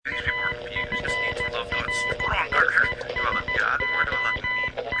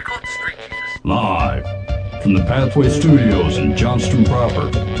Live from the Pathway Studios in Johnston proper.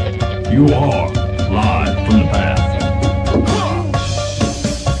 You are live from the Path.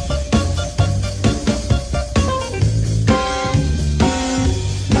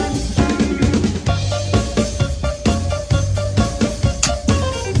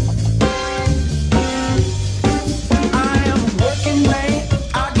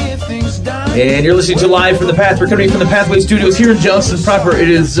 And you're listening to Live from the Path. We're coming from the Pathway Studios here in Johnston proper. It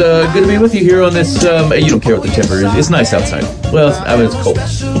is good to be with you here on this. You don't care what the temperature is. It's nice outside. Well, it's cold.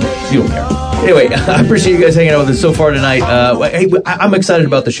 You don't care. Anyway, I appreciate you guys hanging out with us so far tonight. Hey, I'm excited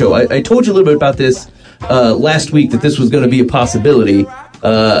about the show. I told you a little bit about this last week, that this was going to be a possibility.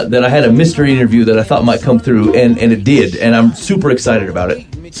 That I had a mystery interview that I thought might come through, and it did, and I'm super excited about it.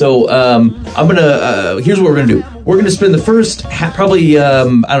 So here's what we're going to do. We're going to spend the first probably,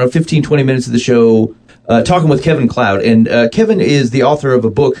 15, 20 minutes of the show talking with Kevin Cloud. And Kevin is the author of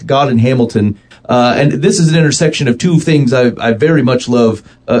a book, God in Hamilton. And this is an intersection of two things I very much love,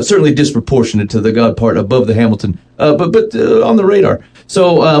 certainly disproportionate to the God part, above the Hamilton, but on the radar.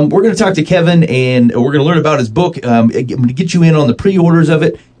 So we're going to talk to Kevin, and we're going to learn about his book. I'm going to get you in on the pre-orders of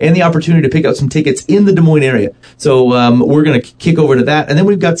it and the opportunity to pick up some tickets in the Des Moines area. So we're going to kick over to that. And then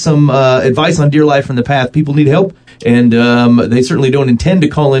we've got some advice on Dear Life from the Path. People need help, and they certainly don't intend to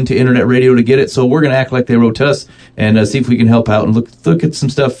call into internet radio to get it. So we're going to act like they wrote to us and see if we can help out and look at some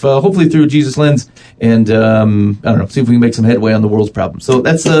stuff, hopefully through a Jesus lens, and see if we can make some headway on the world's problems. So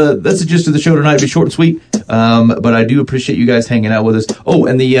that's the gist of the show tonight. It'll be short and sweet, but I do appreciate you guys hanging out with us. Oh,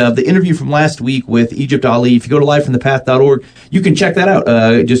 and the interview from last week with Egypt Ali, if you go to livefromthepath.org, you can check that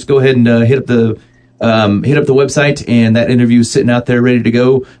out. Just go ahead and hit up the website, and that interview is sitting out there ready to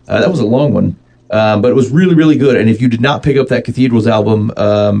go. That was a long one, but it was really, really good. And if you did not pick up that Cathedrals album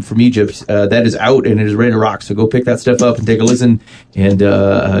from Egypt, that is out and it is ready to rock. So go pick that stuff up and take a listen, and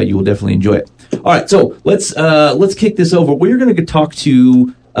you will definitely enjoy it. All right, so let's kick this over. We're going to talk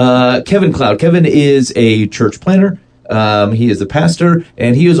to Kevin Cloud. Kevin is a church planner. He is a pastor,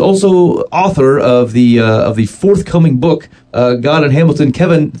 and he is also author of the forthcoming book, God in Hamilton.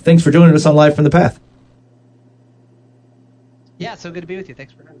 Kevin, thanks for joining us on Live from the Path. Yeah, so good to be with you.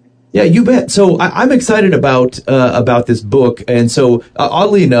 Thanks for having me. Yeah, you bet. So I'm excited about this book, and so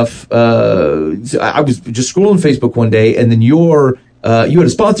oddly enough, I was just scrolling Facebook one day, and then you had a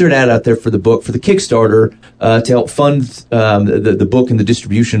sponsored ad out there for the book, for the Kickstarter, to help fund the book and the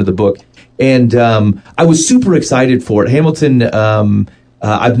distribution of the book. And I was super excited for it. Hamilton,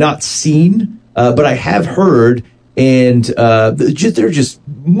 I've not seen, but I have heard, and there are just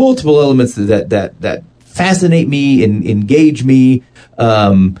multiple elements that fascinate me and engage me.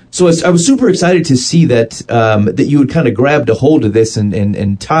 So I was super excited to see that you had kind of grabbed a hold of this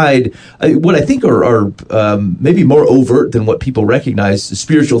and tied what I think are maybe more overt than what people recognize,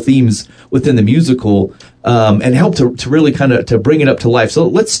 spiritual themes within the musical, and helped to really kind of to bring it up to life. So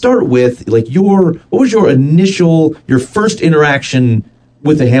let's start with what was your first interaction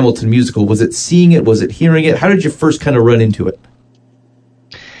with the Hamilton musical? Was it seeing it? Was it hearing it? How did you first kind of run into it?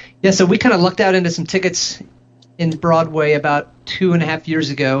 Yeah, so we kind of lucked out into some tickets in Broadway about 2.5 years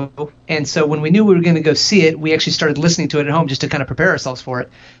ago. And so when we knew we were going to go see it, we actually started listening to it at home just to kind of prepare ourselves for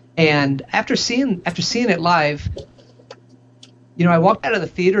it. And after seeing it live, I walked out of the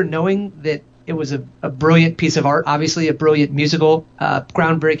theater knowing that it was a brilliant piece of art, obviously a brilliant musical,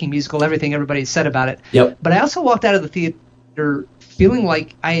 groundbreaking musical, everything everybody said about it. Yep. But I also walked out of the theater feeling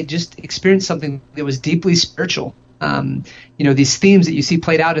like I had just experienced something that was deeply spiritual. These themes that you see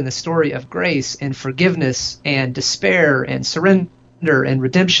played out in the story of grace and forgiveness and despair and surrender and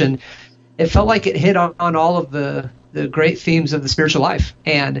redemption, it felt like it hit on all of the great themes of the spiritual life.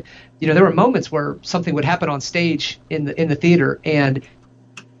 And, there were moments where something would happen on stage in the theater, and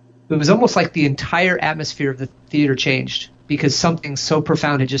it was almost like the entire atmosphere of the theater changed because something so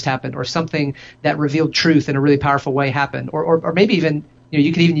profound had just happened, or something that revealed truth in a really powerful way happened, or maybe even,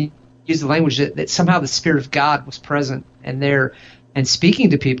 you could even use the language that somehow the Spirit of God was present and there and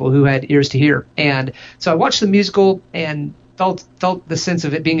speaking to people who had ears to hear. And so I watched the musical and felt the sense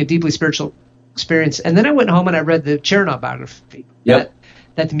of it being a deeply spiritual experience. And then I went home and I read the Chernow biography that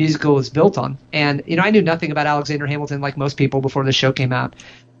the musical is built on. And, I knew nothing about Alexander Hamilton like most people before the show came out.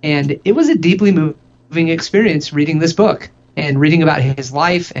 And it was a deeply moving experience reading this book and reading about his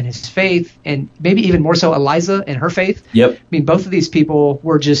life and his faith, and maybe even more so Eliza and her faith. Yep. I mean, both of these people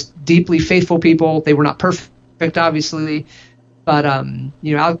were just deeply faithful people. They were not perfect, obviously, but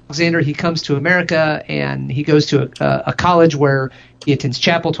Alexander, he comes to America and he goes to a college where he attends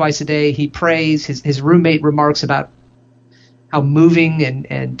chapel twice a day. He prays. His roommate remarks about how moving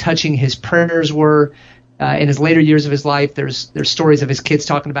and touching his prayers were. In his later years of his life, there's stories of his kids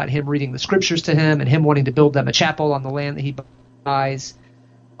talking about him reading the scriptures to him and him wanting to build them a chapel on the land that he buys.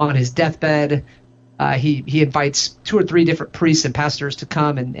 On his deathbed, he invites 2 or 3 different priests and pastors to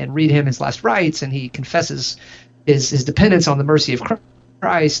come and read him his last rites, and he confesses his dependence on the mercy of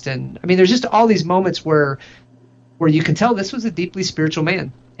Christ. And I mean, there's just all these moments where you can tell this was a deeply spiritual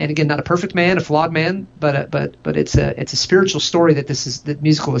man. And again, not a perfect man, a flawed man, but it's a spiritual story that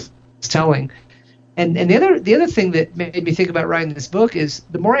musical is telling. And the other thing that made me think about writing this book is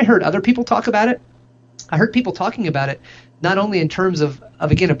the more I heard other people talk about it, I heard people talking about it not only in terms of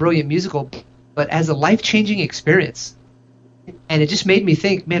again a brilliant musical, but as a life-changing experience. And it just made me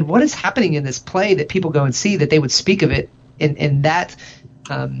think, man, what is happening in this play that people go and see that they would speak of it in that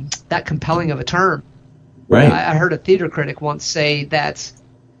compelling of a term? Right. I heard a theater critic once say that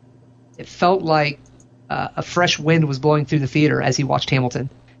it felt like a fresh wind was blowing through the theater as he watched Hamilton.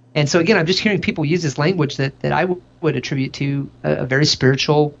 And so again, I'm just hearing people use this language that I would attribute to a very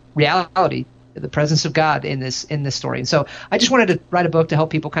spiritual reality, the presence of God in this story. And so I just wanted to write a book to help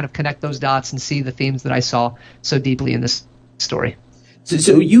people kind of connect those dots and see the themes that I saw so deeply in this story.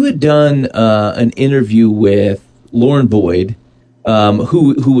 So you had done an interview with Lauren Boyd,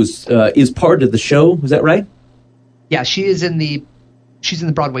 who is part of the show. Was that right? Yeah, she's in the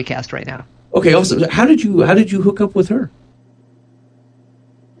Broadway cast right now. Okay, awesome. How did you hook up with her?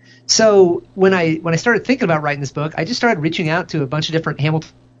 So when I started thinking about writing this book, I just started reaching out to a bunch of different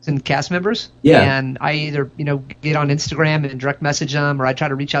Hamilton cast members. Yeah. And I either get on Instagram and direct message them, or I try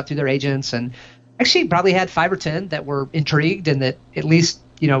to reach out through their agents. And actually probably had 5 or 10 that were intrigued and that at least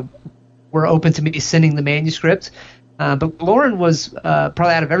were open to me sending the manuscript. But Lauren was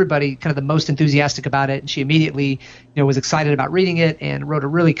probably out of everybody kind of the most enthusiastic about it. And she immediately was excited about reading it and wrote a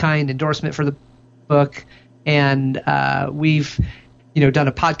really kind endorsement for the book. And we've done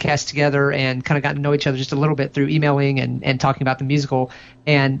a podcast together and kind of gotten to know each other just a little bit through emailing and talking about the musical.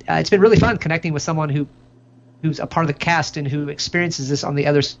 And it's been really fun connecting with someone who's a part of the cast and who experiences this on the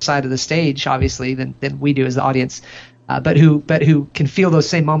other side of the stage, obviously, than we do as the audience, but who can feel those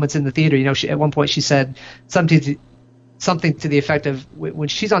same moments in the theater. At one point she said something to the effect of when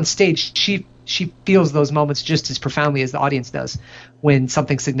she's on stage, she feels those moments just as profoundly as the audience does when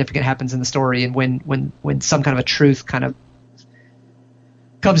something significant happens in the story and when some kind of a truth kind of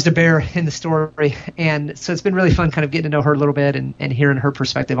comes to bear in the story. And so it's been really fun kind of getting to know her a little bit and hearing her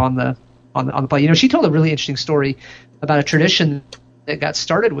perspective on the play. She told a really interesting story about a tradition that got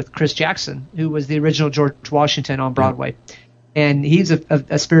started with Chris Jackson, who was the original George Washington on Broadway. And he's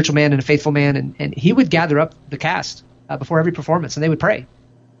a spiritual man and a faithful man, and he would gather up the cast before every performance, and they would pray.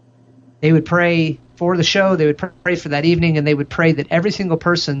 They would pray for the show, they would pray for that evening, and they would pray that every single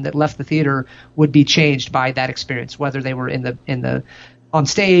person that left the theater would be changed by that experience, whether they were in the on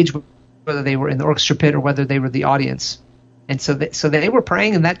stage, whether they were in the orchestra pit, or whether they were the audience. And so they were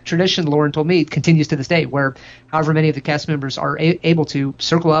praying, and that tradition, Lauren told me, continues to this day, where however many of the cast members are able to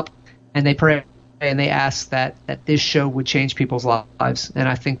circle up and they pray and they ask that this show would change people's lives. And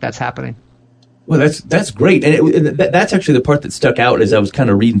I think that's happening. Well, that's great, and that's actually the part that stuck out as I was kind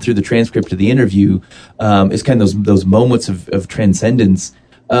of reading through the transcript of the interview. Is kind of those moments of transcendence.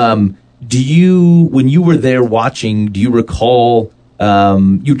 When you were there watching, do you recall?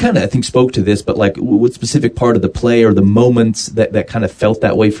 You kind of, I think, spoke to this, but like, what specific part of the play or the moments that kind of felt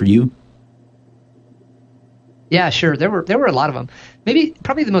that way for you? Yeah, sure. There were a lot of them.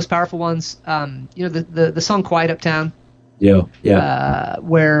 Probably the most powerful ones. The song "Quiet Uptown." Yeah.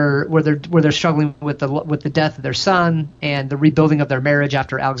 Where they're struggling with the death of their son and the rebuilding of their marriage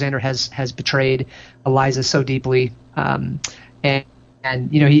after Alexander has betrayed Eliza so deeply.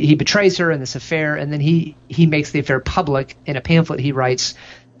 And he betrays her in this affair, and then he makes the affair public in a pamphlet he writes,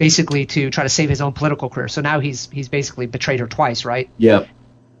 basically to try to save his own political career. So now he's basically betrayed her twice, right? Yeah.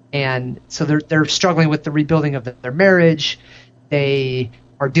 And so they're struggling with the rebuilding of their marriage. They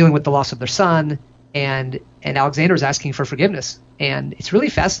are dealing with the loss of their son, and Alexander is asking for forgiveness. And it's really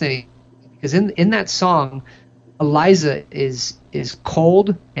fascinating because in that song, Eliza is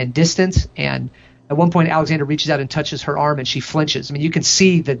cold and distant, and at one point, Alexander reaches out and touches her arm, and she flinches. I mean, you can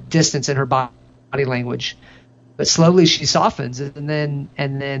see the distance in her body language. But slowly she softens, and then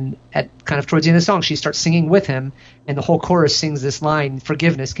at kind of towards the end of the song, she starts singing with him, and the whole chorus sings this line,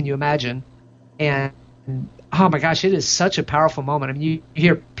 "Forgiveness, can you imagine?" And oh my gosh, it is such a powerful moment. I mean, you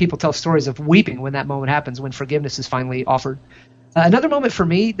hear people tell stories of weeping when that moment happens, when forgiveness is finally offered. Another moment for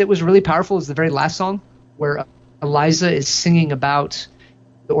me that was really powerful is the very last song, where Eliza is singing about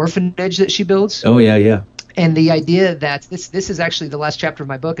the orphanage that she builds. Oh, yeah. And the idea that this is actually the last chapter of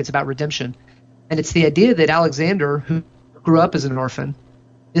my book. It's about redemption. And it's the idea that Alexander, who grew up as an orphan,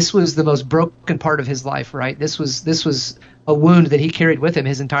 this was the most broken part of his life, right? This was a wound that he carried with him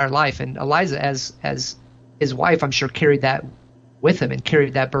his entire life. And Eliza, as his wife, I'm sure carried that with him and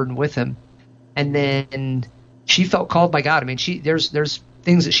carried that burden with him. And then she felt called by God. I mean, there's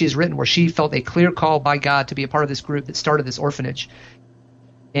things that she's written where she felt a clear call by God to be a part of this group that started this orphanage.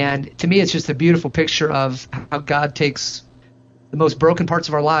 And to me, it's just a beautiful picture of how God takes the most broken parts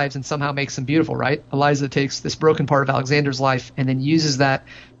of our lives and somehow makes them beautiful, right? Eliza takes this broken part of Alexander's life and then uses that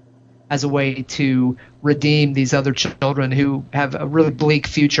as a way to redeem these other children who have a really bleak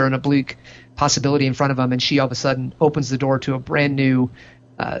future and a bleak possibility in front of them. And she all of a sudden opens the door to a brand new,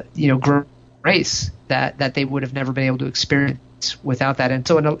 grace that they would have never been able to experience without that. And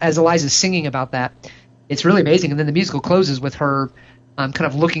so as Eliza's singing about that, it's really amazing. And then the musical closes with her kind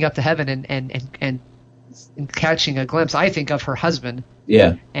of looking up to heaven and catching a glimpse, I think, of her husband.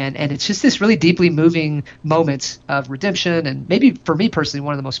 Yeah. And it's just this really deeply moving moment of redemption, and maybe for me personally,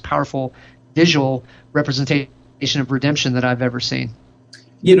 one of the most powerful visual representation of redemption that I've ever seen.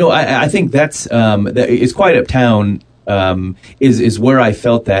 You know, I think that's it's Quiet Uptown is where I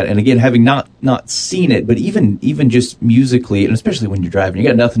felt that, and again, having not seen it, but even just musically, and especially when you're driving, you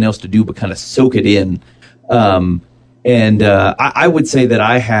got nothing else to do but kind of soak it in. And I would say that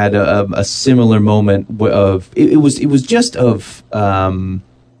I had a similar moment of it was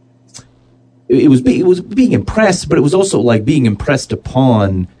being impressed, but it was also like being impressed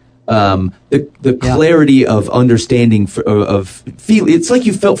upon the clarity of understanding of feel. It's like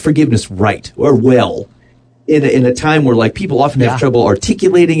you felt forgiveness right or well in a time where like people often have trouble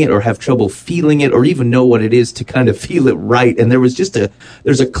articulating it or have trouble feeling it or even know what it is to kind of feel it right. And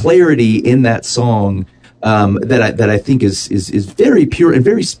there's a clarity in that song that I think is very pure and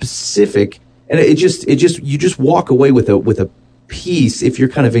very specific, and it just you just walk away with a piece if you're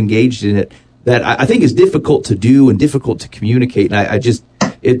kind of engaged in it that I think is difficult to do and difficult to communicate. And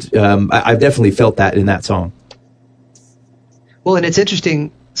I've definitely felt that in that song. Well, and it's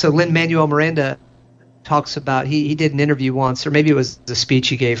interesting. So Lin-Manuel Miranda talks about he did an interview once, or maybe it was a speech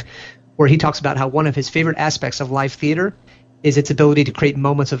he gave, where he talks about how one of his favorite aspects of live theater is its ability to create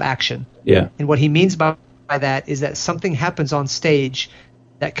moments of action. Yeah. And what he means by that is that something happens on stage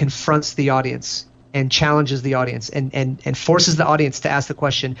that confronts the audience and challenges the audience and forces the audience to ask the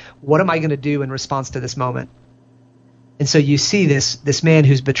question, what am I going to do in response to this moment? And so you see this man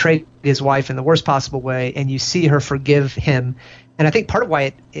who's betrayed his wife in the worst possible way, and you see her forgive him. And I think part of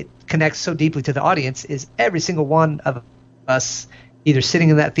why it connects so deeply to the audience is every single one of us, either sitting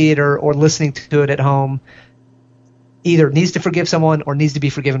in that theater or listening to it at home, either needs to forgive someone or needs to be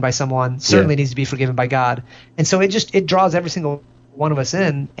forgiven by someone, certainly needs to be forgiven by God. And so it draws every single one of us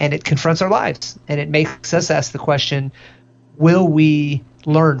in, and it confronts our lives, and it makes us ask the question, will we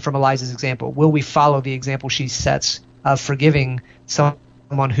learn from Eliza's example? Will we follow the example she sets of forgiving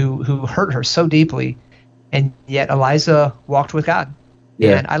someone who hurt her so deeply? And yet Eliza walked with God.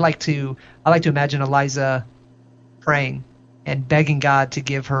 Yeah. And I like to imagine Eliza praying and begging God to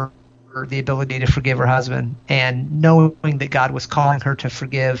give her the ability to forgive her husband, and knowing that God was calling her to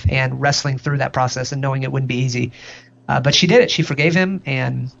forgive and wrestling through that process and knowing it wouldn't be easy. But she did it. She forgave him,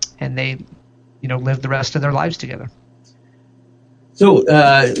 and they, lived the rest of their lives together. So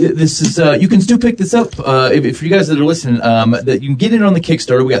this is you can still pick this up if you guys that are listening. That you can get it on the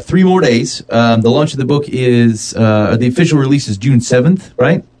Kickstarter. We got 3 more days. The launch of the book is the official release is June 7th,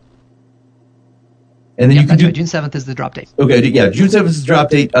 right? And then you can do June 7th is the drop date. Okay, yeah, June 7th is the drop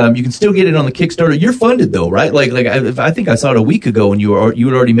date. You can still get it on the Kickstarter. You're funded though, right? Like I think I saw it a week ago, and you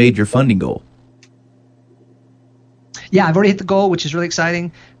had already made your funding goal. Yeah, I've already hit the goal, which is really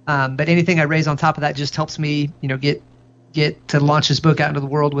exciting. But anything I raise on top of that just helps me, get to launch this book out into the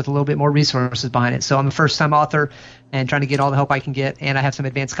world with a little bit more resources behind it. So I'm a first-time author and trying to get all the help I can get, and I have some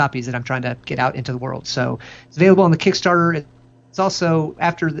advanced copies that I'm trying to get out into the world. So it's available on the Kickstarter. It's also,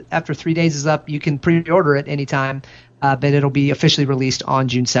 after 3 days is up, you can pre-order it anytime, but it'll be officially released on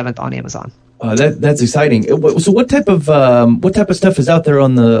June 7th on Amazon. That's exciting. So what type of stuff is out there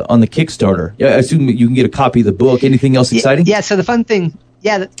on the Kickstarter? Yeah, I assume you can get a copy of the book. Anything else exciting? Yeah. So the fun thing,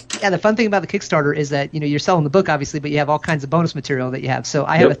 the fun thing about the Kickstarter is that you're selling the book obviously, but you have all kinds of bonus material that you have. So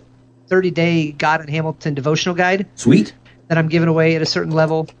I have a 30-day God in Hamilton devotional guide. Sweet. That I'm giving away at a certain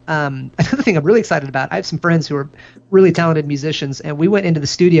level. Another thing I'm really excited about, I have some friends who are really talented musicians, and we went into the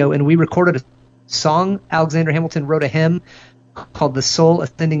studio and we recorded a song. Alexander Hamilton wrote a hymn called The Soul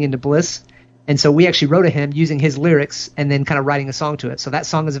Ascending into Bliss. And so we actually wrote a hymn using his lyrics and then kind of writing a song to it. So that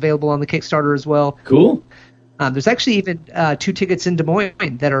song is available on the Kickstarter as well. Cool. There's actually even 2 tickets in Des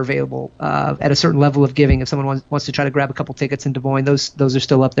Moines that are available at a certain level of giving. If someone wants to try to grab a couple tickets in Des Moines, those are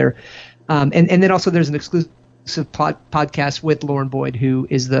still up there. And then also there's an exclusive podcast with Lauren Boyd, who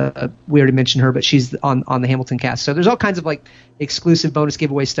is we already mentioned her, but she's on the Hamilton cast. So there's all kinds of like exclusive bonus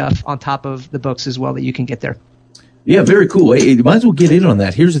giveaway stuff on top of the books as well that you can get there. Yeah, very cool. Hey, you might as well get in on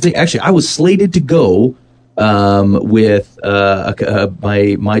that. Here's the thing. Actually, I was slated to go with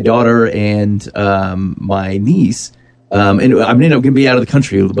my daughter and my niece. And I'm going to be out of the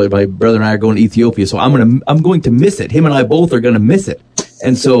country. My brother and I are going to Ethiopia, so I'm going to miss it. Him and I both are going to miss it.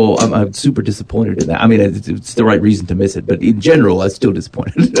 And so I'm super disappointed in that. I mean, it's the right reason to miss it, but in general, I'm still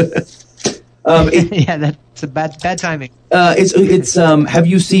disappointed. Yeah, that's a bad timing. It's have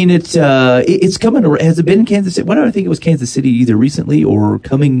you seen it? It's coming. Has it been in Kansas City? Why do I think it was Kansas City either recently or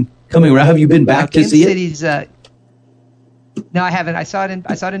coming around? Have you been back to see it? No, I haven't. I saw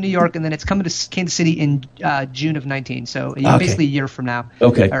it in New York, and then it's coming to Kansas City in June of 19. So basically a year from now.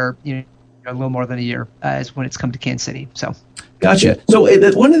 Okay. Or a little more than a year is when it's come to Kansas City. So. Gotcha. So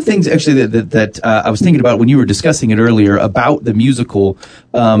one of the things actually that I was thinking about when you were discussing it earlier about the musical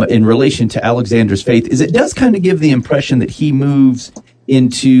in relation to Alexander's faith is it does kind of give the impression that he moves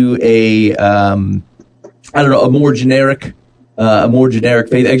into a more generic faith.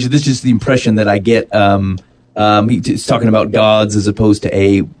 Actually, this is just the impression that I get. He's talking about gods as opposed to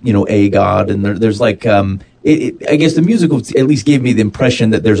a god, and there's like. I guess the musical at least gave me the impression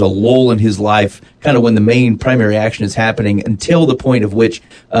that there's a lull in his life, kind of when the main primary action is happening, until the point of which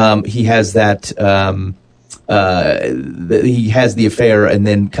he has that he has the affair, and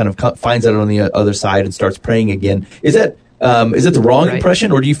then kind of finds out on the other side and starts praying again. Is that the wrong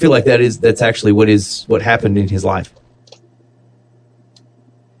impression, or do you feel like that's actually what happened in his life?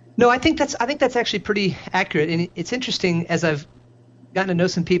 No, I think that's actually pretty accurate, and it's interesting as I've gotten to know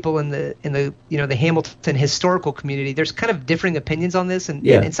some people in the the Hamilton historical community. There's kind of differing opinions on this, and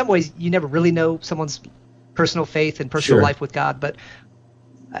in some ways you never really know someone's personal faith and personal life with God. But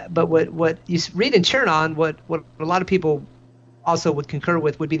what you read in Chernon, what a lot of people also would concur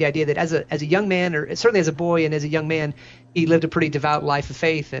with would be the idea that as a young man, or certainly as a boy and as a young man, he lived a pretty devout life of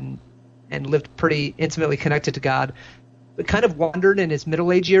faith and lived pretty intimately connected to God, but kind of wandered in his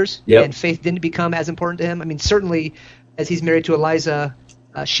middle age years, and faith didn't become as important to him. I mean, certainly. As he's married to Eliza,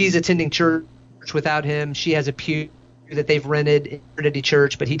 she's attending church without him. She has a pew that they've rented in Trinity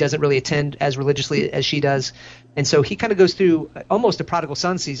Church, but he doesn't really attend as religiously as she does. And so he kind of goes through almost a prodigal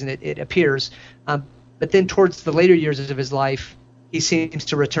son season, it appears. But then towards the later years of his life, he seems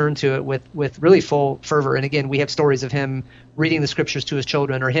to return to it with really full fervor. And again, we have stories of him reading the scriptures to his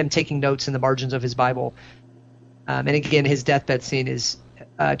children or him taking notes in the margins of his Bible. And again, his deathbed scene is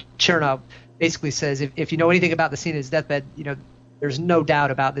Chernow basically says if you know anything about the scene of his deathbed, there's no doubt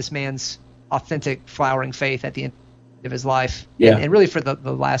about this man's authentic flowering faith at the end of his life. Yeah. And really for the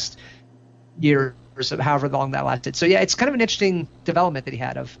last year or so, however long that lasted. So yeah, it's kind of an interesting development that he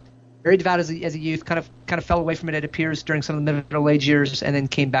had of very devout as a youth, kind of fell away from it appears during some of the middle age years, and then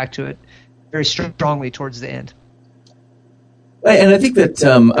came back to it very strongly towards the end. And I think that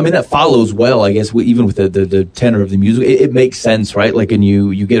that follows well, I guess, even with the tenor of the music. It makes sense, right? Like, and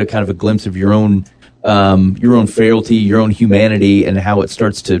you get a kind of a glimpse of your own frailty, your own humanity, and how it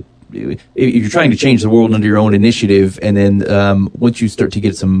starts to. You're trying to change the world under your own initiative, and then once you start to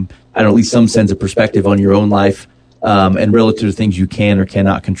get at least some sense of perspective on your own life, and relative to things you can or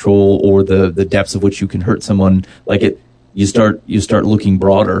cannot control, or the depths of which you can hurt someone, you start looking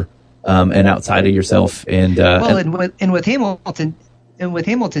broader. And outside of yourself, and with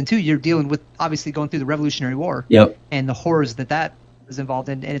Hamilton too, you're dealing with obviously going through the Revolutionary War, and the horrors that was involved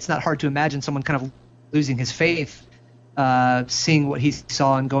in, and it's not hard to imagine someone kind of losing his faith, seeing what he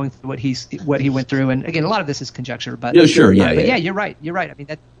saw and going through what he went through, and again, a lot of this is conjecture, but you're right. I mean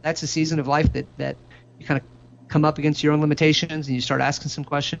that's a season of life that you kind of come up against your own limitations, and you start asking some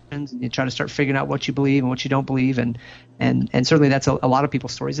questions, and you try to start figuring out what you believe and what you don't believe, and certainly that's a lot of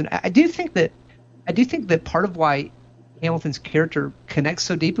people's stories. And I do think that part of why Hamilton's character connects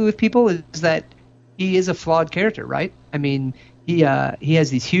so deeply with people is that he is a flawed character, right? I mean, he has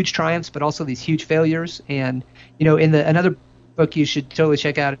these huge triumphs, but also these huge failures. And in another book you should totally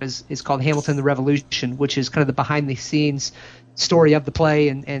check out is called Hamilton the Revolution, which is kind of the behind the scenes story of the play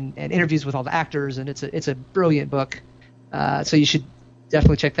and interviews with all the actors, and it's a brilliant book. So you should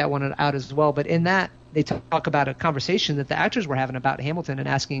definitely check that one out as well. But in that, they talk about a conversation that the actors were having about Hamilton and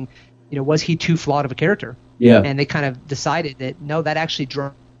asking, was he too flawed of a character? Yeah. And they kind of decided that no, that actually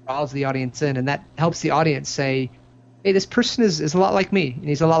draws the audience in, and that helps the audience say, hey, this person is a lot like me, and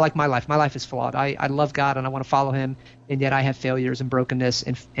he's a lot like my life. My life is flawed. I love God and I want to follow him, and yet I have failures and brokenness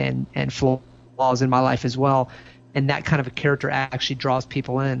and flaws in my life as well. And that kind of a character actually draws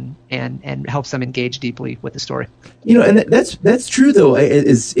people in and helps them engage deeply with the story. And that's true though.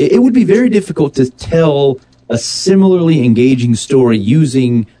 It would be very difficult to tell a similarly engaging story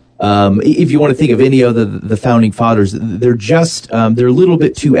using, if you want to think of any of the founding fathers, they're just, they're a little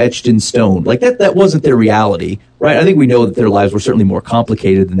bit too etched in stone. Like that wasn't their reality, right? I think we know that their lives were certainly more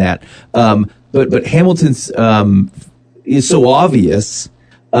complicated than that. But Hamilton's, is so obvious,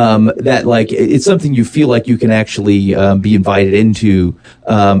 that like it's something you feel like you can actually be invited into,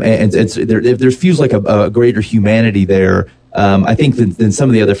 and there feels like a greater humanity there. I think than some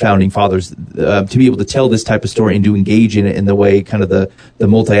of the other founding fathers, to be able to tell this type of story and to engage in it in the way kind of the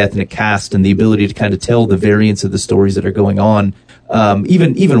multi-ethnic cast and the ability to kind of tell the variants of the stories that are going on.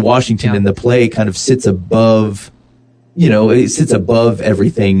 Even Washington in the play kind of sits above, it sits above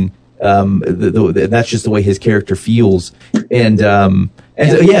everything. That's just the way his character feels. I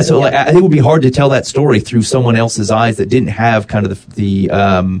think it would be hard to tell that story through someone else's eyes that didn't have kind of the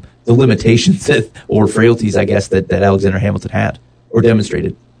limitations or frailties, I guess, that Alexander Hamilton had or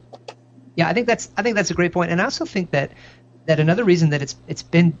demonstrated. Yeah, I think that's a great point. And I also think that another reason that it's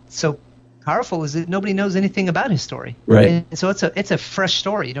been so powerful is that nobody knows anything about his story. Right. And so it's a fresh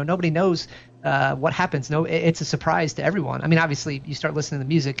story. Nobody knows what happens. No, it's a surprise to everyone. I mean, obviously, you start listening to the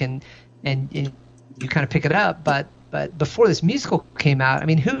music and you kind of pick it up, but before this musical came out, I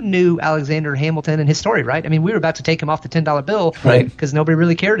mean, who knew Alexander Hamilton and his story, right? I mean, we were about to take him off the $10 bill, right? Because nobody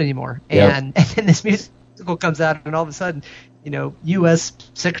really cared anymore. Yep. And then this musical comes out, and all of a sudden, U.S.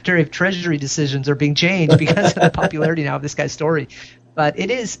 Secretary of Treasury decisions are being changed because of the popularity now of this guy's story. But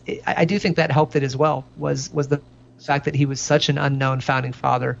I do think that helped it as well, was the fact that he was such an unknown founding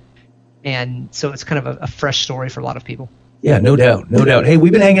father. And so it's kind of a fresh story for a lot of people. Yeah, no doubt. Hey,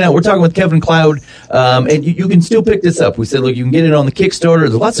 we've been hanging out. We're talking with Kevin Cloud, and you can still pick this up. We said, look, you can get it on the Kickstarter.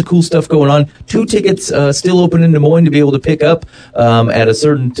 There's lots of cool stuff going on. 2 tickets still open in Des Moines to be able to pick up at a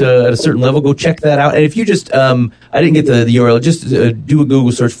certain level. Go check that out. And if you just, I didn't get the URL, just do a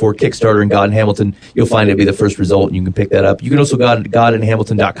Google search for Kickstarter and God in Hamilton. You'll find it'll be the first result, and you can pick that up. You can also go to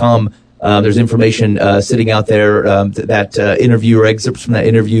godinhamilton.com. There's information sitting out there, that interview or excerpts from that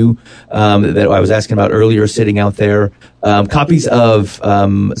interview that I was asking about earlier sitting out there. Copies of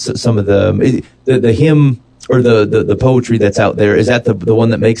some of the hymn or the poetry that's out there. Is that the one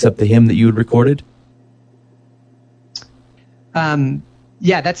that makes up the hymn that you had recorded?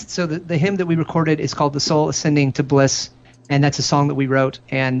 Yeah, that's so the hymn that we recorded is called "The Soul Ascending to Bliss," and that's a song that we wrote.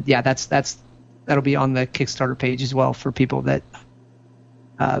 And yeah, that'll be on the Kickstarter page as well for people that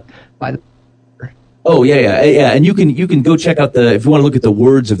buy the. Oh yeah, and you can go check out if you want to look at the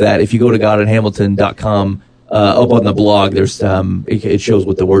words of that. If you go to godinhamilton.com, up on the blog, there's it shows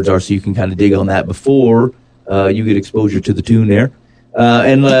what the words are, so you can kind of dig on that before you get exposure to the tune there.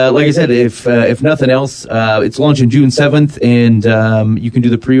 And like I said, if nothing else, it's launching June 7th, and you can do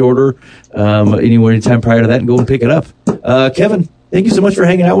the pre-order anywhere, anytime prior to that, and go and pick it up. Kevin, thank you so much for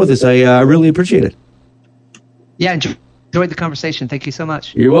hanging out with us. I really appreciate it. Yeah, enjoyed the conversation. Thank you so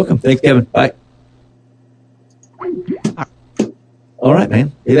much. You're welcome. Thanks, Kevin. Bye. All right,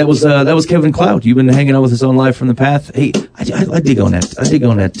 man. Hey, that was Kevin Cloud. You've been hanging out with us on Live from the Path. Hey, I dig on that. I dig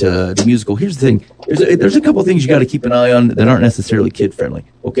on that the musical. Here's the thing. There's a couple things you got to keep an eye on that aren't necessarily kid friendly.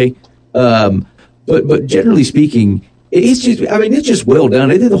 Okay, but generally speaking, it's just well done.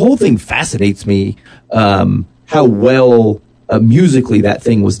 The whole thing fascinates me. How well musically that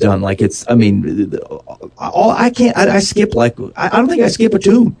thing was done. Like I skip I don't think I skip a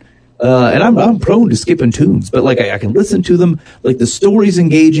tune. And I'm prone to skipping tunes, but like I can listen to them. Like the story's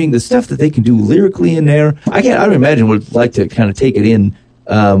engaging, the stuff that they can do lyrically in there. I don't imagine would like to kind of take it in,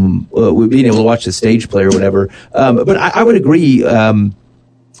 with being able to watch the stage play or whatever. But I would agree,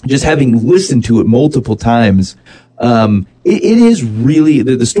 just having listened to it multiple times, it is really,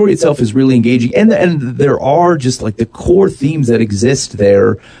 the story itself is really engaging. And there are just like the core themes that exist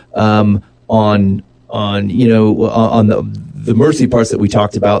there, on the mercy parts that we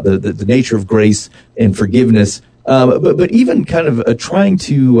talked about, the nature of grace and forgiveness, but even kind of trying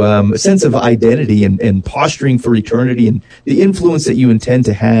to a sense of identity and posturing for eternity and the influence that you intend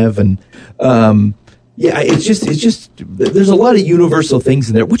to have, and it's just there's a lot of universal things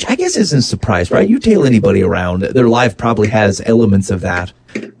in there, which I guess isn't a surprise, right? You tell anybody around, their life probably has elements of that.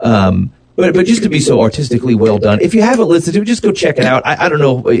 But just to be so artistically well done. If you haven't listened to it, just go check it out. I don't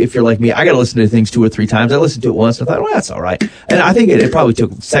know if you're like me. I got to listen to things 2 or 3 times. I listened to it once and I thought, well, that's all right. And I think it probably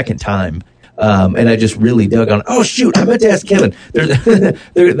took a second time. And I just really dug on it. Oh, shoot. I meant to ask Kevin.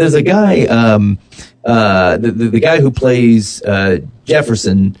 There's a guy, the guy who plays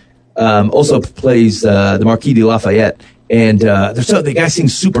Jefferson, also plays the Marquis de Lafayette. And the guy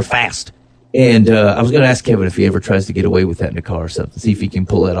sings super fast. And I was going to ask Kevin if he ever tries to get away with that in a car or something, see if he can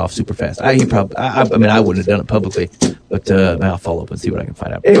pull that off super fast. I mean, I wouldn't have done it publicly, but I'll follow up and see what I can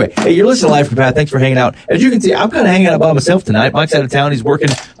find out. Anyway, hey, you're listening to Live from the Path. Thanks for hanging out. As you can see, I'm kind of hanging out by myself tonight. Mike's out of town. He's working.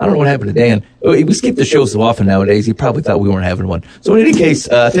 I don't know what happened to Dan. We skip the show so often nowadays. He probably thought we weren't having one. So in any case,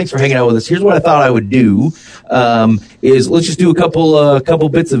 thanks for hanging out with us. Here's what I thought I would do, is let's just do a couple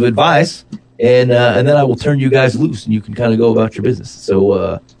bits of advice, and then I will turn you guys loose, and you can kind of go about your business.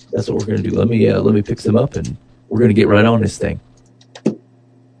 So, that's what we're going to do. Let me pick some up, and we're going to get right on this thing.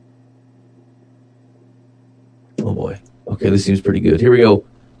 Oh, boy. Okay, this seems pretty good. Here we go.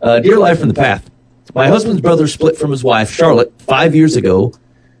 Dear Life from the Path, my husband's brother split from his wife, Charlotte, 5 years ago,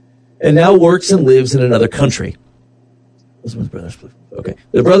 and now works and lives in another country. Husband's brother split. Okay.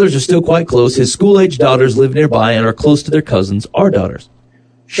 The brothers are still quite close. His school-age daughters live nearby and are close to their cousins, our daughters.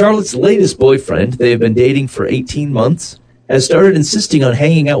 Charlotte's latest boyfriend, they have been dating for 18 months, has started insisting on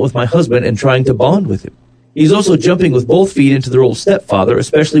hanging out with my husband and trying to bond with him. He's also jumping with both feet into the role of stepfather,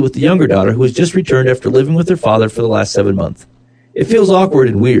 especially with the younger daughter, who has just returned after living with her father for the last 7 months. It feels awkward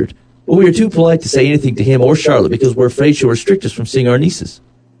and weird, but we are too polite to say anything to him or Charlotte because we're afraid she'll restrict us from seeing our nieces.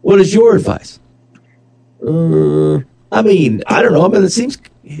 What is your advice? I mean, I don't know. I mean, it seems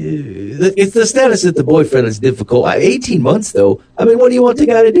it's the status that the boyfriend is difficult. 18 months, though. I mean, what do you want the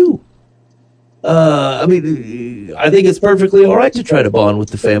guy to do? I mean, I think it's perfectly all right to try to bond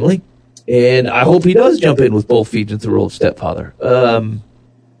with the family, and I hope he does jump in with both feet into the role of stepfather.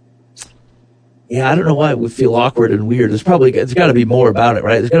 Yeah, I don't know why it would feel awkward and weird. There's got to be more about it,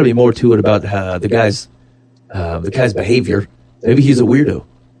 right? There's got to be more to it about the guy's behavior. Maybe he's a weirdo.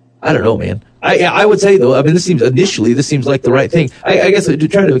 I don't know, man. I would say, though, I mean, this seems like the right thing. I guess to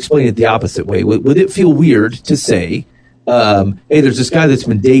try to explain it the opposite way, would it feel weird to say, hey, there's this guy that's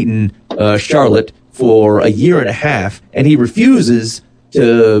been dating Charlotte for a year and a half, and he refuses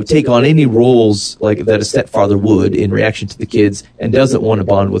to take on any roles like that a stepfather would in reaction to the kids and doesn't want to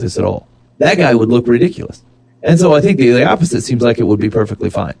bond with us at all? That guy would look ridiculous. And so I think the opposite seems like it would be perfectly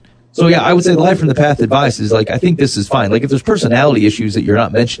fine. So, yeah, I would say the Life from the Path advice is, like, I think this is fine. Like, if there's personality issues that you're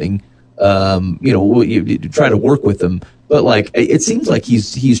not mentioning, you try to work with them. But, like, it seems like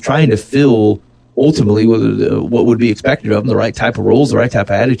he's trying to fill, ultimately, what would be expected of him, the right type of roles, the right type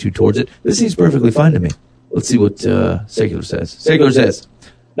of attitude towards it. This seems perfectly fine to me. Let's see what Secular says. Secular says,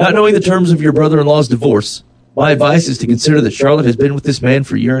 not knowing the terms of your brother-in-law's divorce, my advice is to consider that Charlotte has been with this man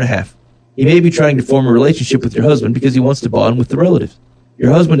for a year and a half. He may be trying to form a relationship with your husband because he wants to bond with the relatives.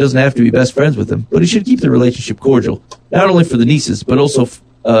 Your husband doesn't have to be best friends with them, but he should keep the relationship cordial, not only for the nieces, but also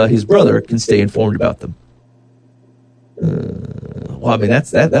his brother can stay informed about them. Well, I mean,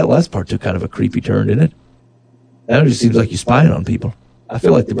 that last part took kind of a creepy turn, didn't it? That just seems like you're spying on people. I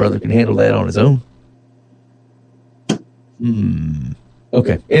feel like the brother can handle that on his own.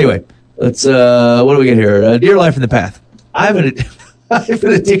 Okay, anyway, let's, what do we get here? Dear Life in the Path, I have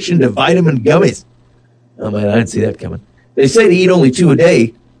an addiction to vitamin gummies. Oh, man, I didn't see that coming. They say to eat only 2 a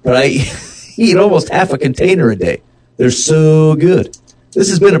day, but I eat almost half a container a day. They're so good. This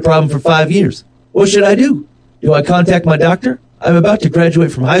has been a problem for 5 years. What should I do? Do I contact my doctor? I'm about to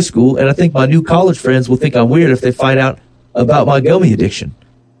graduate from high school, and I think my new college friends will think I'm weird if they find out about my gummy addiction.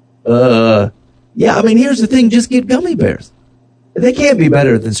 Yeah, I mean, here's the thing. Just get gummy bears. They can't be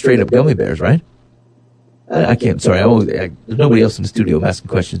better than straight-up gummy bears, right? I can't. Sorry, there's nobody else in the studio. I'm asking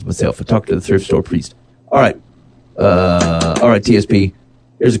questions myself. I talked to the thrift store priest. All right, TSP,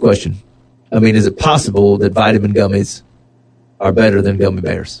 here's a question. I mean, is it possible that vitamin gummies are better than gummy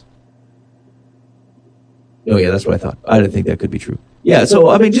bears? Oh, yeah, that's what I thought. I didn't think that could be true. Yeah, so,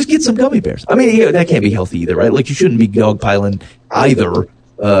 I mean, just get some gummy bears. I mean, that can't be healthy either, right? Like, you shouldn't be dogpiling either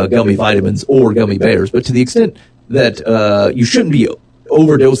gummy vitamins or gummy bears, but to the extent that you shouldn't be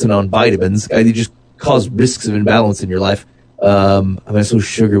overdosing on vitamins, they just cause risks of imbalance in your life. I mean, so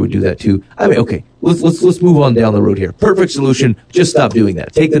sugar would do that too. I mean, okay, let's move on down the road here. Perfect solution, just stop doing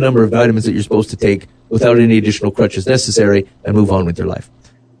that. Take the number of vitamins that you're supposed to take without any additional crutches necessary and move on with your life.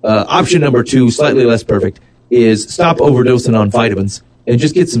 Option number 2, slightly less perfect, is stop overdosing on vitamins and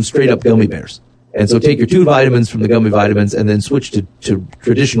just get some straight up gummy bears. And so take your 2 vitamins from the gummy vitamins and then switch to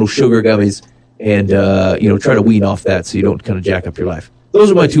traditional sugar gummies and, try to wean off that so you don't kind of jack up your life.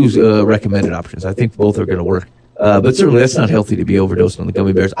 Those are my 2 recommended options. I think both are going to work. But certainly that's not healthy to be overdosing on the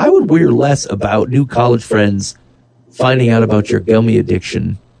gummy bears. I would worry less about new college friends finding out about your gummy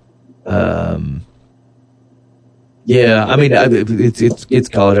addiction. Yeah, I mean, it's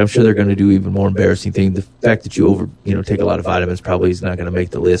college. I'm sure they're going to do even more embarrassing things. The fact that you take a lot of vitamins probably is not going to make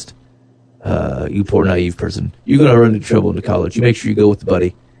the list. You poor naive person. You're going to run into trouble into college. You make sure you go with the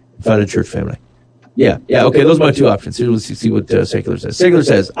buddy and find a church family. Yeah. Okay, those are my two options. Here, let's see what Secular says. Secular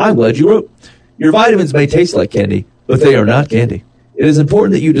says, I'm glad you wrote. Your vitamins may taste like candy, but they are not candy. It is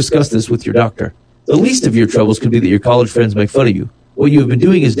important that you discuss this with your doctor. The least of your troubles could be that your college friends make fun of you. What you have been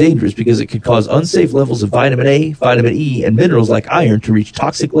doing is dangerous because it could cause unsafe levels of vitamin A, vitamin E, and minerals like iron to reach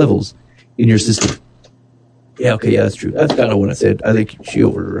toxic levels in your system. Yeah, okay, yeah, that's true. That's kind of what I said. I think she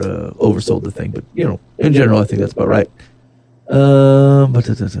oversold the thing, but, in general, I think that's about right.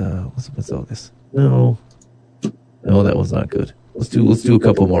 What's all this? No, that one's not good. Let's do a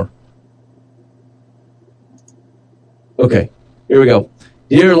couple more. Okay, here we go.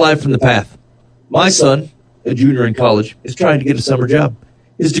 Dear Live from the Path, my son, a junior in college, is trying to get a summer job.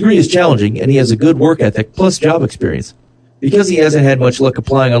 His degree is challenging, and he has a good work ethic plus job experience. Because he hasn't had much luck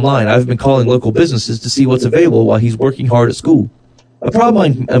applying online, I've been calling local businesses to see what's available while he's working hard at school. A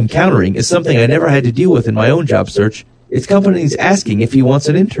problem I'm encountering is something I never had to deal with in my own job search. It's companies asking if he wants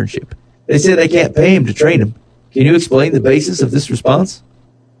an internship. They say they can't pay him to train him. Can you explain the basis of this response?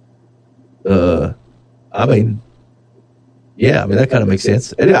 Yeah, that kind of makes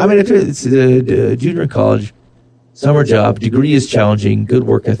sense. If it's a junior in college, summer job, degree is challenging, good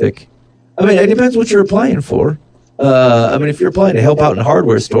work ethic. It depends what you're applying for. If you're applying to help out in a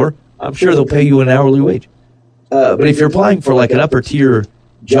hardware store, I'm sure they'll pay you an hourly wage. But if you're applying for like an upper tier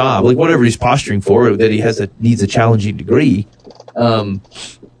job, like whatever he's posturing for, that he needs a challenging degree, it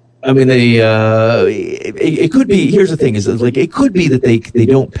could be. Here's the thing: it could be that they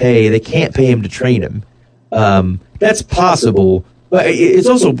can't pay him to train him. That's possible, but it's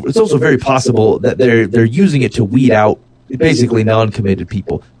also very possible that they're using it to weed out basically non-committed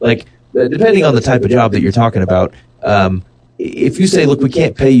people. Like depending on the type of job that you're talking about. If you say, look, we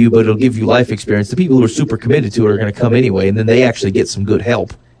can't pay you, but it'll give you life experience, the people who are super committed to it are going to come anyway, and then they actually get some good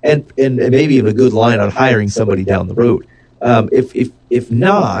help and maybe even a good line on hiring somebody down the road. If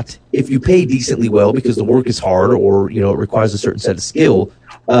not, if you pay decently well because the work is hard or, it requires a certain set of skill,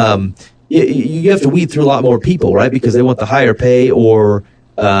 you have to weed through a lot more people, right? Because they want the higher pay or,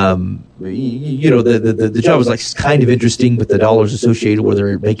 the job is like kind of interesting, but the dollars associated with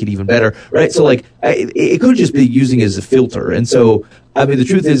it make it even better, right? So it could just be using it as a filter. And so, the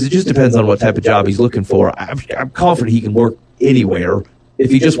truth is, it just depends on what type of job he's looking for. I'm confident he can work anywhere if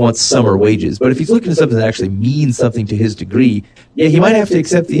he just wants summer wages. But if he's looking at something that actually means something to his degree, yeah, he might have to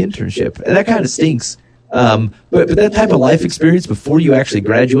accept the internship. And that kind of stinks. But that type of life experience before you actually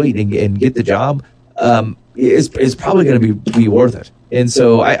graduate and get the job is probably going to be worth it. And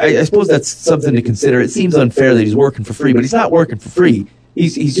so I suppose that's something to consider. It seems unfair that he's working for free, but he's not working for free.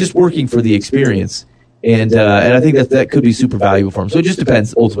 He's just working for the experience. And I think that could be super valuable for him. So it just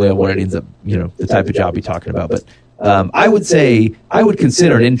depends ultimately on what it ends up, the type of job you're talking about. But I would say I would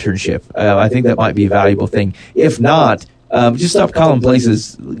consider an internship. I think that might be a valuable thing. If not, just stop calling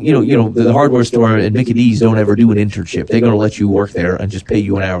places, the hardware store and Mickey D's don't ever do an internship. They're going to let you work there and just pay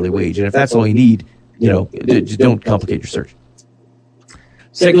you an hourly wage. And if that's all you need, just don't complicate your search.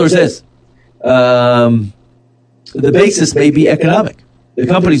 Secular says, the basis may be economic. The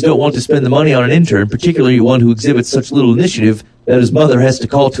companies don't want to spend the money on an intern, particularly one who exhibits such little initiative that his mother has to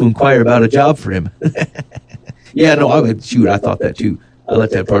call to inquire about a job for him. Yeah, no, I thought that too. I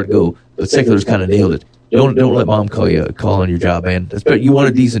let that part go, but Secular's kind of nailed it. Don't let mom call on your job, man. You want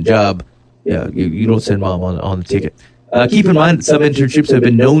a decent job. Yeah, you don't send mom on the ticket. Keep in mind that some internships have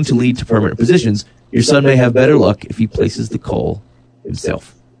been known to lead to permanent positions. Your son may have better luck if he places the call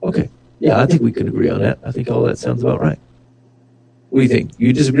himself. Okay. Yeah, I think we could agree on that. I think all that sounds about right. What do you think?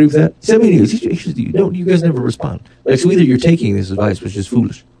 You disagree with that? Send me news. You guys never respond. So either you're taking this advice, which is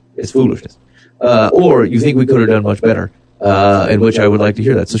foolish. It's foolishness. Or you think we could have done much better, in which I would like to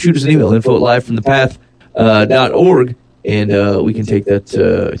hear that. So shoot us an email, info@livefromthepath.org, and we can take that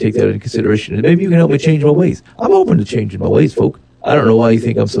into consideration. And maybe you can help me change my ways. I'm open to changing my ways, folk. I don't know why you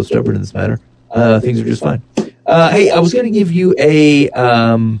think I'm so stubborn in this matter. Things are just fine. Hey, I was going to give you a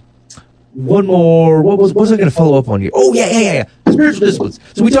one more. What was I going to follow up on you? Oh, yeah. Spiritual disciplines.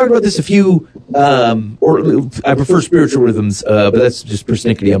 So we talked about this a few, or I prefer spiritual rhythms, but that's just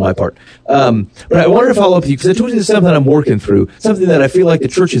persnickety on my part. But I wanted to follow up with you because I told you this is something I'm working through, something that I feel like the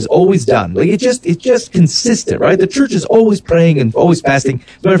church has always done. It's just consistent, right? The church is always praying and always fasting.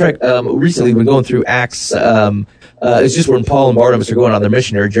 As a matter of fact, recently we've been going through Acts. It's just when Paul and Barnabas are going on their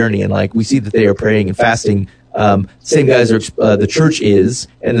missionary journey, and we see that they are praying and fasting. Same guys the church is,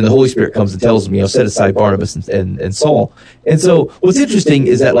 and then the Holy Spirit comes and tells them, set aside Barnabas and Saul. And so what's interesting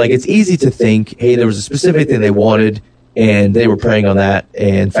is that it's easy to think, hey, there was a specific thing they wanted, and they were praying on that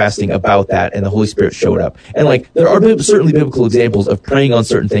and fasting about that, and the Holy Spirit showed up. And like, there are certainly biblical examples of praying on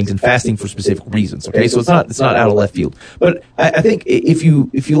certain things and fasting for specific reasons. Okay, so it's not out of left field. But I think if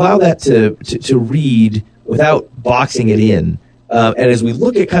you allow that to read without boxing it in, and as we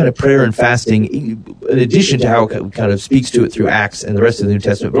look at kind of prayer and fasting, in addition to how it kind of speaks to it through Acts and the rest of the New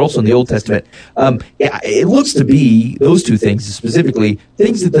Testament, but also in the Old Testament, it looks to be those two things specifically,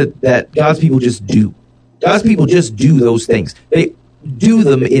 things that God's people just do. God's people just do those things. They do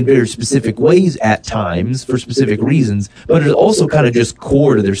them in very specific ways at times for specific reasons, but it's also kind of just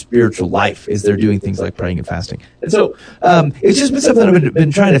core to their spiritual life as they're doing things like praying and fasting. And so it's just been something I've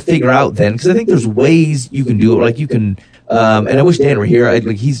been trying to figure out then, because I think there's ways you can do it. Like you can, and I wish Dan were here.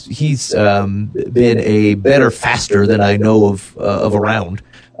 He's been a better faster than I know of around.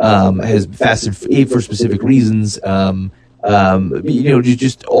 Has fasted for specific reasons.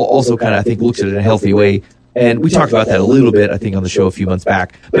 Just also kind of, I think, looks at it in a healthy way. And we talked about that a little bit, I think, on the show a few months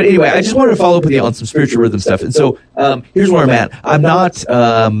back. But anyway, I just wanted to follow up with you on some spiritual rhythm stuff. And so here's where I'm at.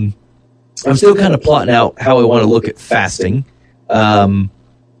 I'm still kind of plotting out how I want to look at fasting.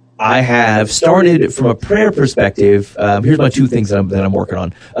 I have started from a prayer perspective. Here's my two things that I'm working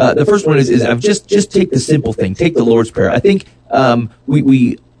on. The first one is I've just take the simple thing, take the Lord's Prayer. I think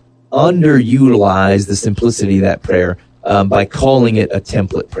we underutilize the simplicity of that prayer by calling it a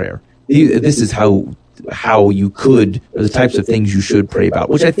template prayer. This is how you could, or the types of things you should pray about,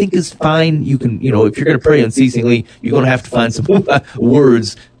 which I think is fine. You can, if you're going to pray unceasingly, you're going to have to find some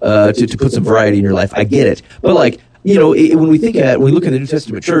words to put some variety in your life. I get it. But when we think at, when we look at the New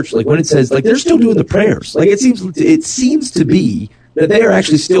Testament church, like when it says, like, they're still doing the prayers, like it seems to be that they are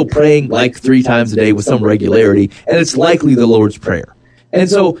actually still praying like 3 times a day with some regularity, and it's likely the Lord's Prayer. And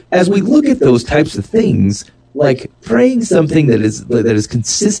so as we look at those types of things, like praying something that is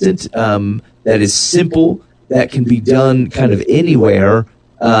consistent, that is simple, that can be done kind of anywhere,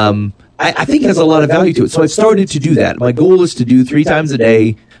 I think has a lot of value to it. So I've started to do that. My goal is to do 3 times a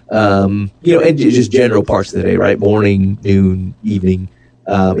day, and just general parts of the day, right? Morning, noon, evening,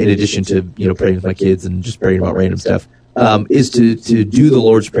 in addition to, praying with my kids and just praying about random stuff, is to do the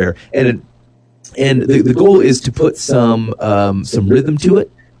Lord's Prayer. And the goal is to put some rhythm to it,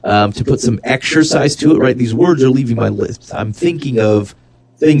 to put some exercise to it, right? These words are leaving my lips. I'm thinking of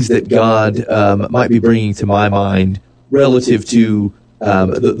things that God might be bringing to my mind relative to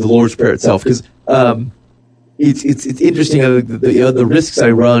the Lord's Prayer itself. Because it's interesting the risks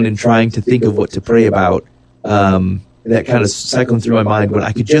I run in trying to think of what to pray about, that kind of cycling through my mind when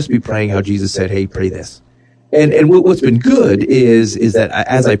I could just be praying how Jesus said, hey, pray this. And what's been good is that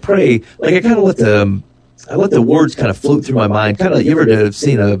as I pray, like I kind of let the words kind of float through my mind. Kind of, you ever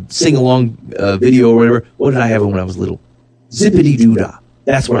seen a sing-along video or whatever? What did I have when I was little? Zippity-doo-dah.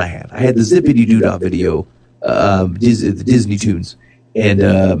 That's what I had. I had the Zippity-doo-dah video, the Disney tunes.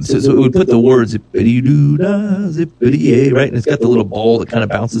 And so it would put the words, zippity-doo-dah, zippity-yay, right? And it's got the little ball that kind of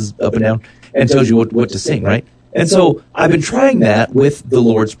bounces up and down and tells you what to sing, right? And so I've been trying that with the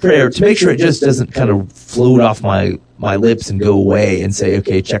Lord's Prayer to make sure it just doesn't kind of float off my lips and go away and say,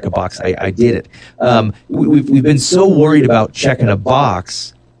 okay, check a box, I did it. We've been so worried about checking a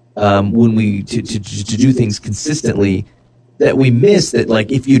box when we to do things consistently that we miss that,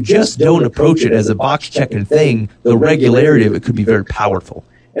 like, if you just don't approach it as a box checking thing, the regularity of it could be very powerful.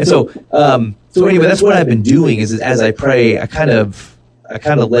 And so anyway, that's what I've been doing is as I pray, I kind of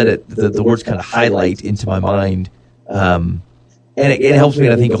let it, the words kind of highlight into my mind. And it helps me,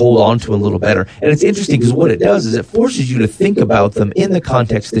 I think, hold on to it a little better. And it's interesting because what it does is it forces you to think about them in the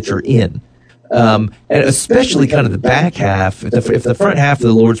context that you're in. And especially kind of the back half, if the front half of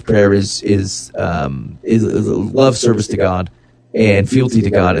the Lord's Prayer is love, service to God and fealty to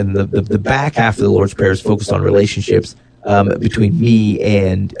God, and the back half of the Lord's Prayer is focused on relationships between me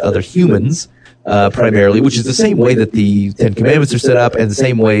and other humans, primarily, which is the same way that the Ten Commandments are set up, and the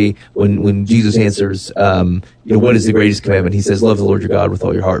same way when Jesus answers, what is the greatest commandment? He says, love the Lord your God with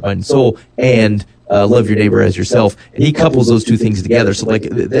all your heart, mind, and soul, and love your neighbor as yourself. And he couples those two things together. So like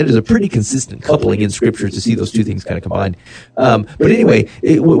that is a pretty consistent coupling in Scripture to see those two things kind of combined. But anyway,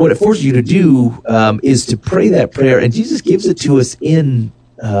 what it forces you to do is to pray that prayer, and Jesus gives it to us in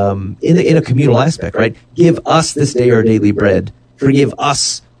a communal aspect, right? Give us this day our daily bread. Forgive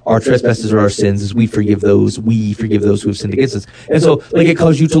us our trespasses or our sins as we forgive those who have sinned against us. And so, like, it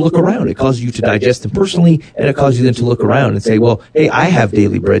calls you to look around. It calls you to digest them personally, and it calls you then to look around and say, well, hey, I have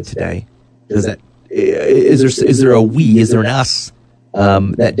daily bread today. Is there a we? Is there an us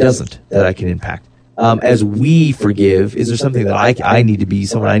that I can impact? As we forgive, is there something that I need to be,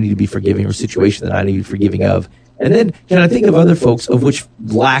 someone I need to be forgiving, or a situation that I need to be forgiving of? And then can I think of other folks of which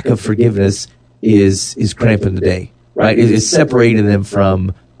lack of forgiveness is cramping the day? right? It's separating them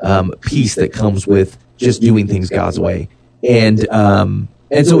from peace that comes with just doing things God's way. And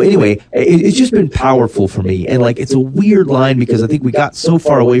so anyway, it's just been powerful for me. And like, it's a weird line because I think we got so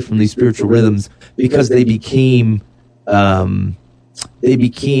far away from these spiritual rhythms because they became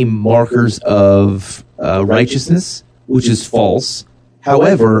markers of righteousness, which is false.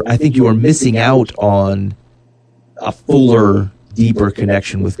 However, I think you are missing out on a fuller, deeper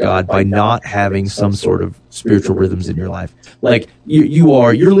connection with God by not having some sort of spiritual rhythms in your life. Like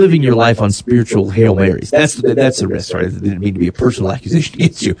you're living your life on spiritual Hail Marys. That's the risk. Sorry, I didn't mean to be a personal accusation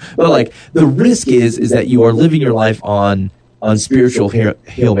against you, but like the risk is that you are living your life on spiritual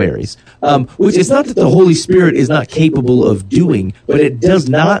Hail Marys, which is not that the Holy Spirit is not capable of doing, but it does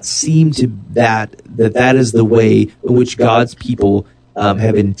not seem to that is the way in which God's people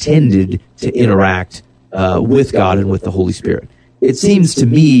have intended to interact with God and with the Holy Spirit. It seems to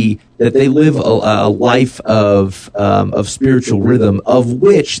me that they live a life of spiritual rhythm, of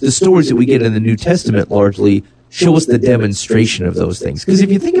which the stories that we get in the New Testament largely show us the demonstration of those things. Because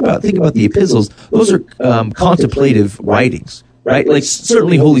if you think about the epistles, those are contemplative writings, right? Like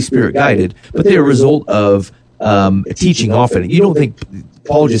certainly Holy Spirit guided, but they're a result of teaching often. You don't think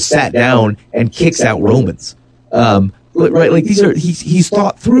Paul just sat down and kicks out Romans. Right, like these are he's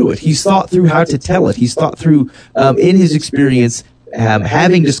thought through it. He's thought through how to tell it. He's thought through in his experience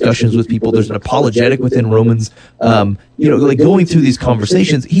having discussions with people. There's an apologetic within Romans. Like going through these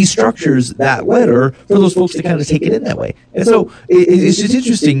conversations, he structures that letter for those folks to kind of take it in that way. And so it's just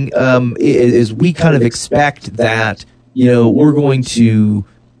interesting as we kind of expect that we're going to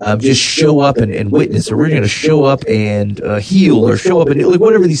just show up and witness, or we're going to show up and heal, or show up and like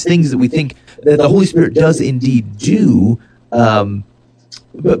whatever these things that we think that the Holy Spirit does indeed do.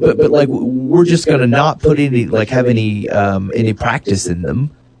 But like we're just going to not put any have any practice in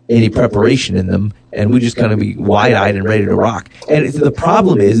them, any preparation in them, and we're just going to be wide-eyed and ready to rock. And the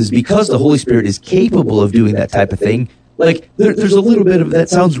problem is because the Holy Spirit is capable of doing that type of thing. Like there's a little bit of that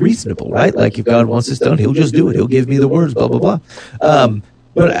sounds reasonable, right? Like if God wants this done, He'll just do it. He'll give me the words, blah blah blah.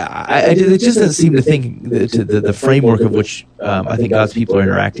 But it just doesn't seem to think to the framework of which I think God's people are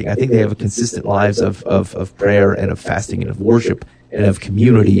interacting. I think they have a consistent lives of prayer and of fasting and of worship and of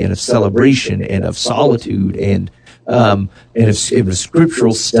community and of celebration and of solitude and of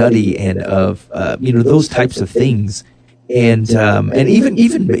scriptural study and of those types of things and even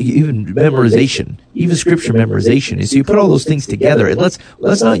memorization, even scripture memorization. And so you put all those things together, and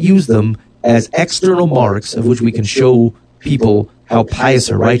let's not use them as external marks of which we can show people how pious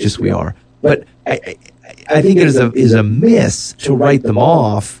or righteous we are. But I think it is a miss to write them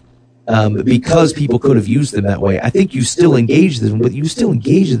off because people could have used them that way. I think you still engage them, but you still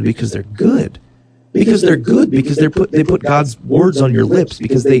engage them because they're good. Because they're good, because they put God's words on your lips,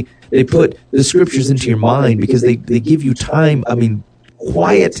 because they put the scriptures into your mind, because they give you time,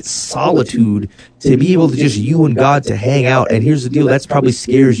 quiet solitude to be able to just you and God to hang out. And here's the deal, that's probably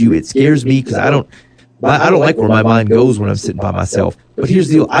scares you. It scares me because I don't like where my mind goes when I'm sitting by myself. But here's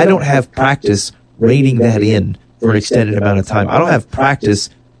the deal. I don't have practice reining that in for an extended amount of time. I don't have practice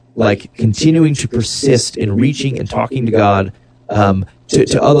like continuing to persist in reaching and talking to God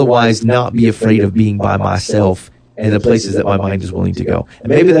to otherwise not be afraid of being by myself and the places that my mind is willing to go. And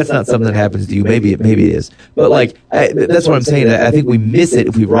maybe that's not something that happens to you. Maybe it is. But that's what I'm saying. I think we miss it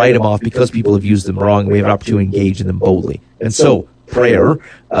if we write them off because people have used them wrong. And we have an opportunity to engage in them boldly. And so prayer,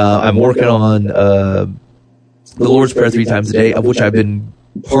 I'm working on the Lord's Prayer 3 times a day, of which I've been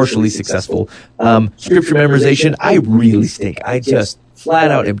partially successful. Scripture memorization, I really stink. I just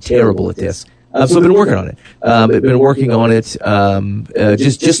flat out am terrible at this. So I've been working on it. I've been working on it,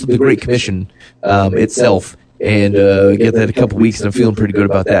 just the Great Commission itself, and get that in a couple weeks, and I'm feeling pretty good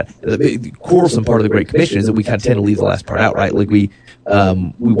about that. The quarrelsome part of the Great Commission is that we kind of tend to leave the last part out, right? Like we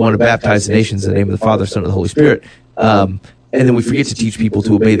want to baptize the nations in the name of the Father, Son, and the Holy Spirit. And then we forget to teach people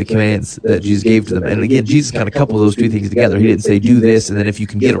to obey the commands that Jesus gave to them. And again, Jesus kind of coupled those two things together. He didn't say, do this, and then if you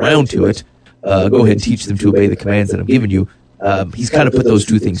can get around to it, go ahead and teach them to obey the commands that I've given you. He's kind of put those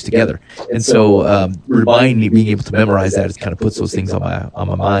two things together. And so being able to memorize that, it kind of puts those things on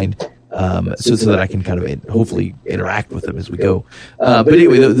my mind so that I can kind of hopefully interact with them as we go. But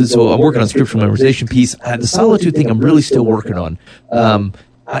anyway, so I'm working on scriptural memorization piece. The solitude thing I'm really still working on.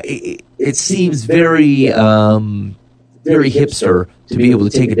 It seems very hipster to be able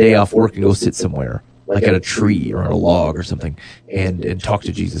to take a day off work and go sit somewhere, like at a tree or on a log or something, and talk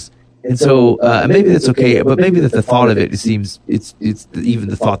to Jesus. And so maybe that's okay, but maybe that the thought of it seems it's even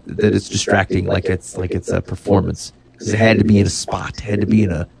the thought that it's distracting, like it's a performance, because it had to be in a spot, it had to be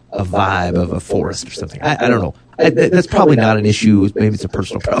in a vibe of a forest or something. I don't know. That's probably not an issue. Maybe it's a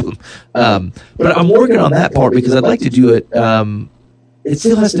personal problem. But I'm working on that part because I'd like to do it. It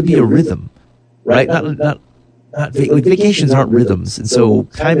still has to be a rhythm, right? Not vacations aren't rhythms, and so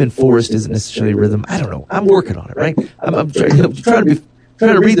time in forest isn't necessarily a rhythm. I don't know. I'm working on it, right? I'm trying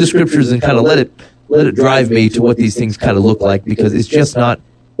to read the scriptures and kind of let it drive me to what these things kind of look like, because it's just not.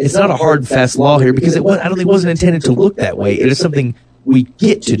 It's not a hard and fast law here, because I don't think it wasn't intended to look that way. It is something we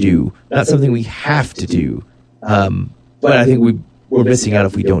get to do, not something we have to do. But I think we're missing out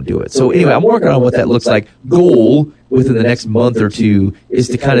if we don't do it. So anyway, I'm working on what that looks like. Goal within the next month or two is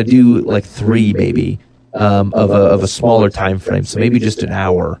to kind of do like 3 maybe of a smaller time frame. So maybe just an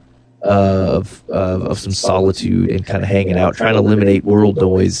hour of some solitude and kind of hanging out, trying to eliminate world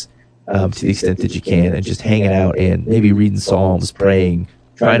noise to the extent that you can, and just hanging out and maybe reading Psalms, praying,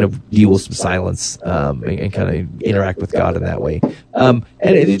 trying to deal with some silence and kind of interact with God in that way. And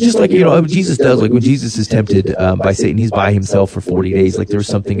it's just like, Jesus does, like when Jesus is tempted by Satan, he's by himself for 40 days. Like there's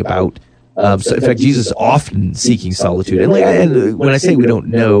something about, so in fact, Jesus is often seeking solitude. And when I say we don't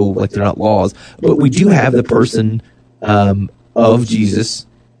know, like they're not laws, but we do have the person of Jesus,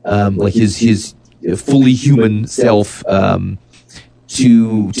 like his fully human self,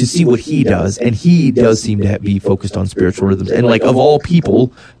 to see what he does, and he does seem to be focused on spiritual rhythms. And like of all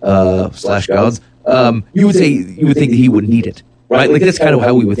people / gods, you would think that he wouldn't need it, right? Like that's kind of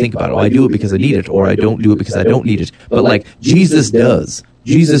how we would think about it. I do it because I need it, or I don't do it because I don't need it. But like Jesus does.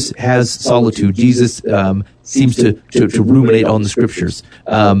 Jesus has solitude. Jesus seems to ruminate on the scriptures,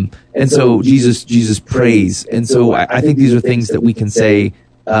 and so Jesus prays. And so I think these are things that we can say,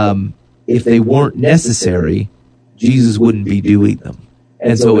 if they weren't necessary, Jesus wouldn't be doing them.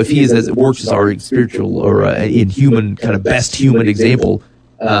 And so if he is, as it works as our spiritual or in human, kind of best human example,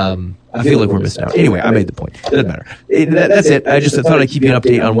 I feel like we're missing out. Anyway, I made the point. It doesn't matter. That's it. I just thought I'd keep you an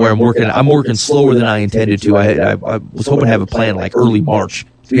update on where I'm working. I'm working slower than I intended to. I was hoping to have a plan like early March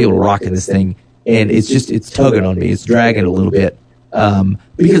to be able to rock in this thing. And it's tugging on me. It's dragging a little bit.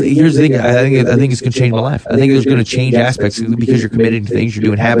 Because here's the thing, I think it's going to change my life. I think it's going to change aspects because you're committing to things, you're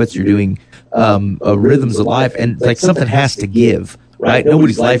doing habits, you're doing rhythms of life, and like something has to give, right?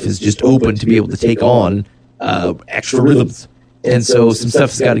 Nobody's life is just open to be able to take on extra rhythms. And so some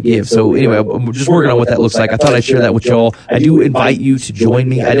stuff's got to give. So anyway, I'm just working on what that looks like. I thought I'd share that with y'all. I do invite you to join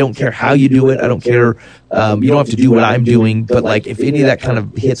me. I don't care how you do it. I don't care. You don't have to do what I'm doing. But like if any of that kind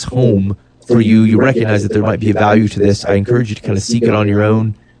of hits home for you, you recognize that there might be a value to this, I encourage you to kind of seek it on your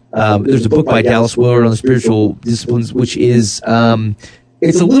own. There's a book by Dallas Willard on the spiritual disciplines, which is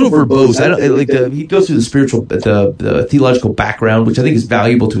it's a little verbose. He goes through the theological background, which I think is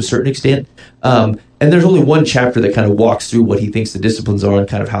valuable to a certain extent. And there's only one chapter that kind of walks through what he thinks the disciplines are and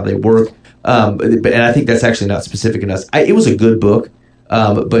kind of how they work. And I think that's actually not specific enough. It was a good book,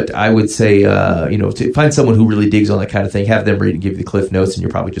 but I would say, to find someone who really digs on that kind of thing, have them read and give you the cliff notes, and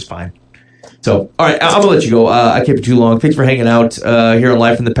you're probably just fine. So, all right, I'm going to let you go. I kept you too long. Thanks for hanging out here on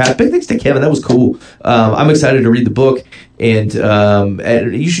Life in the Path. Big thanks to Kevin. That was cool. I'm excited to read the book, and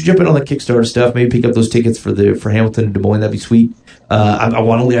you should jump in on the Kickstarter stuff. Maybe pick up those tickets for Hamilton and Des Moines. That'd be sweet. I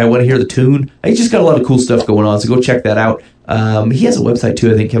want to hear the tune. He's just got a lot of cool stuff going on, so go check that out. He has a website,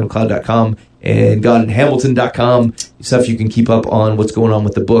 too, I think, kevincloud.com and godinhamilton.com, stuff you can keep up on what's going on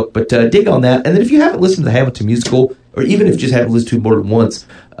with the book. But dig on that. And then if you haven't listened to the Hamilton musical, or even if you just haven't listened to it more than once,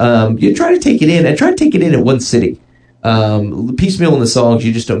 you try to take it in, and try to take it in at one sitting. Piecemeal in the songs,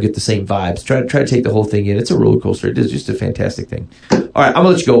 you just don't get the same vibes. Try to take the whole thing in. It's a roller coaster. It is just a fantastic thing. All right, I'm going to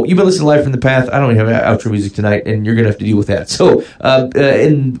let you go. You've been listening to Life in the Path. I don't even have outro music tonight, and you're going to have to deal with that. So,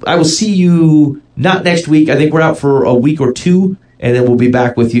 and I will see you not next week. I think we're out for a week or two, and then we'll be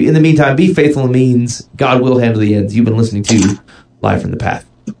back with you. In the meantime, be faithful in the means. God will handle the ends. You've been listening to Life in the Path.